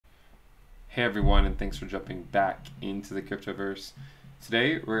Hey everyone, and thanks for jumping back into the cryptoverse.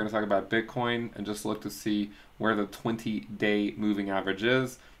 Today we're going to talk about Bitcoin and just look to see where the 20-day moving average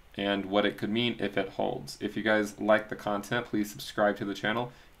is and what it could mean if it holds. If you guys like the content, please subscribe to the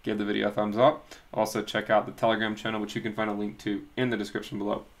channel, give the video a thumbs up. Also check out the Telegram channel, which you can find a link to in the description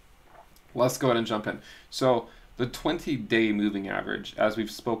below. Let's go ahead and jump in. So the 20-day moving average, as we've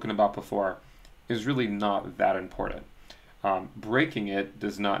spoken about before, is really not that important. Breaking it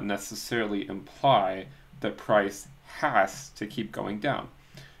does not necessarily imply that price has to keep going down.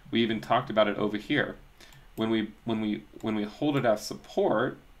 We even talked about it over here. When we hold it as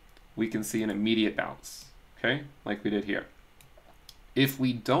support, we can see an immediate bounce, okay, like we did here. If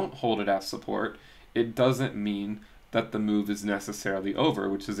we don't hold it as support, it doesn't mean that the move is necessarily over,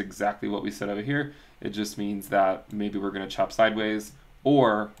 which is exactly what we said over here. It just means that maybe we're going to chop sideways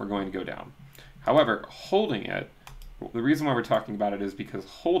or we're going to go down. However, holding it, the reason why we're talking about it is because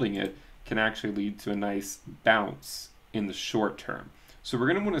holding it can actually lead to a nice bounce in the short term. So we're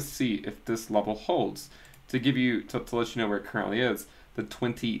going to want to see if this level holds. To let you know where it currently is, the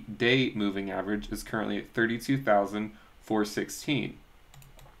 20-day moving average is currently at 32,416.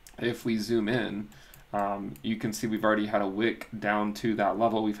 If we zoom in, you can see we've already had a wick down to that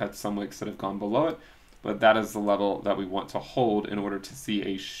level. We've had some wicks that have gone below it, but that is the level that we want to hold in order to see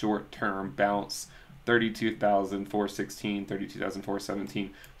a short-term bounce. 32,416,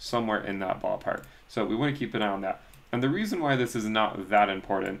 32,417, somewhere in that ballpark. So we want to keep an eye on that. And the reason why this is not that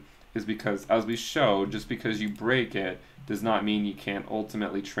important is because, as we showed, just because you break it does not mean you can't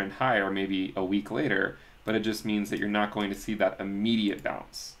ultimately trend higher maybe a week later, but it just means that you're not going to see that immediate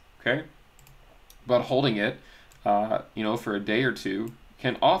bounce, okay? But holding it, for a day or two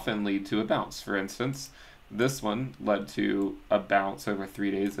can often lead to a bounce. For instance, this one led to a bounce over 3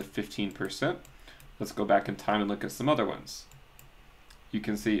 days of 15%. Let's go back in time and look at some other ones. You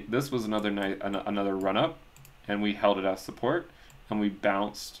can see this was another run up, and we held it as support, and we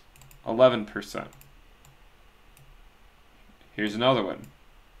bounced 11%. Here's another one,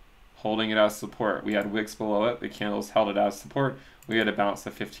 holding it as support. We had wicks below it, the candles held it as support, we had a bounce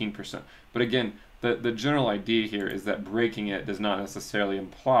of 15%. But again, the general idea here is that breaking it does not necessarily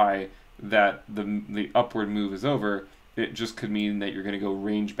imply that the upward move is over. It just could mean that you're going to go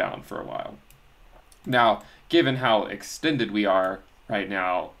range bound for a while. Now, given how extended we are right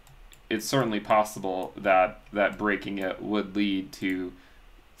now, it's certainly possible that breaking it would lead to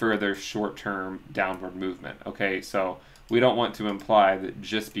further short-term downward movement. Okay, so we don't want to imply that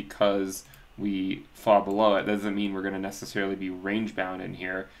just because we fall below it doesn't mean we're going to necessarily be range-bound in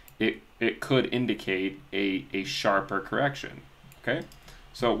here. It could indicate a sharper correction. Okay,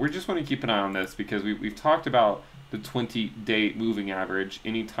 so we just want to keep an eye on this because we've talked about the 20-day moving average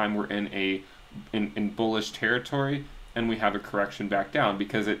anytime we're in bullish territory and we have a correction back down,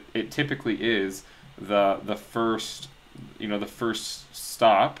 because it typically is the first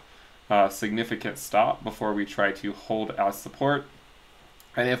stop, significant stop before we try to hold as support.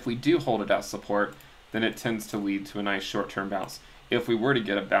 And if we do hold it as support, then it tends to lead to a nice short-term bounce. If we were to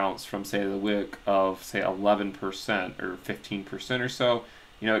get a bounce from, say, the wick of, say, 11% or 15% or so,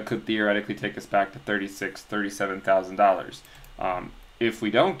 it could theoretically take us back to $36,000, $37,000. If we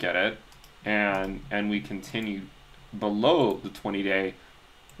don't get it, and we continue below the 20-day,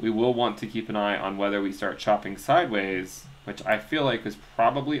 we will want to keep an eye on whether we start chopping sideways, which I feel like is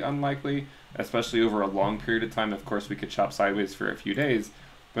probably unlikely, especially over a long period of time. Of course, we could chop sideways for a few days,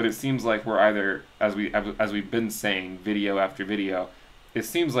 but it seems like we're either, as we've been saying video after video, it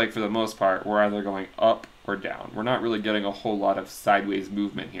seems like for the most part we're either going up or down. We're not really getting a whole lot of sideways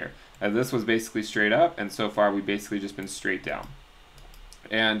movement here. And this was basically straight up, and so far we've basically just been straight down.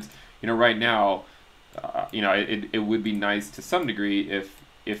 And right now, it would be nice to some degree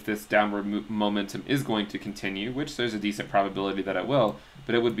if this downward momentum is going to continue, which there's a decent probability that it will,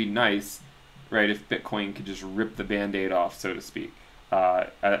 but it would be nice, right, if Bitcoin could just rip the Band-Aid off, so to speak,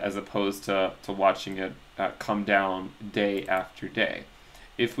 as opposed to watching it come down day after day.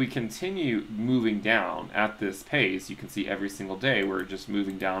 If we continue moving down at this pace, you can see every single day we're just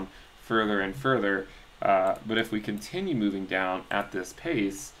moving down further and further, but if we continue moving down at this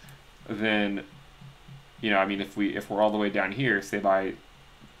pace, then if we're all the way down here, say by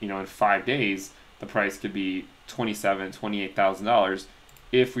in 5 days, the price could be $27,000, $28,000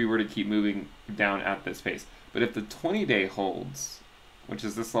 if we were to keep moving down at this pace. But if the 20-day holds, which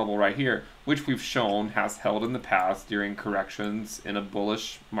is this level right here, which we've shown has held in the past during corrections in a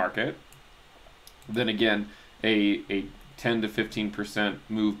bullish market, then again a 10 to 15%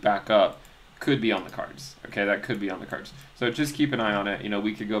 move back up could be on the cards. Okay, that could be on the cards. So just keep an eye on it.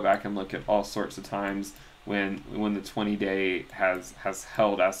 We could go back and look at all sorts of times when the 20-day has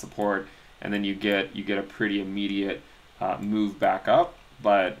held as support and then you get a pretty immediate move back up.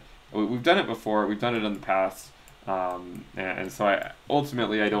 But we've done it before, we've done it in the past, and so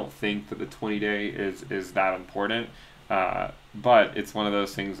ultimately I don't think that the 20-day is that important. But it's one of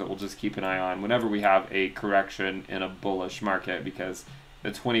those things that we'll just keep an eye on whenever we have a correction in a bullish market, because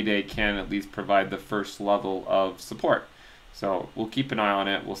the 20-day can at least provide the first level of support. So we'll keep an eye on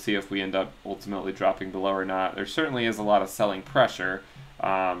it. We'll see if we end up ultimately dropping below or not. There certainly is a lot of selling pressure.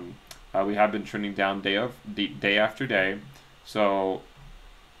 We have been trending down day after day. So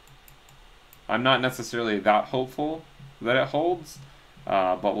I'm not necessarily that hopeful that it holds,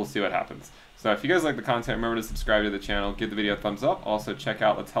 but we'll see what happens. So if you guys like the content, remember to subscribe to the channel, give the video a thumbs up. Also check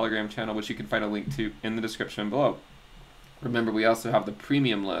out the Telegram channel, which you can find a link to in the description below. Remember, we also have the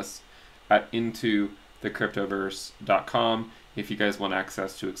premium list at intothecryptoverse.com if you guys want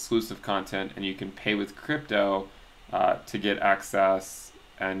access to exclusive content, and you can pay with crypto to get access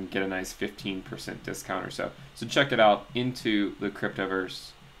and get a nice 15% discount or so. So check it out,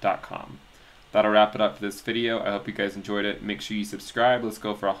 intothecryptoverse.com. That'll wrap it up for this video. I hope you guys enjoyed it. Make sure you subscribe. Let's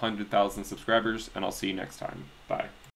go for 100,000 subscribers, and I'll see you next time. Bye.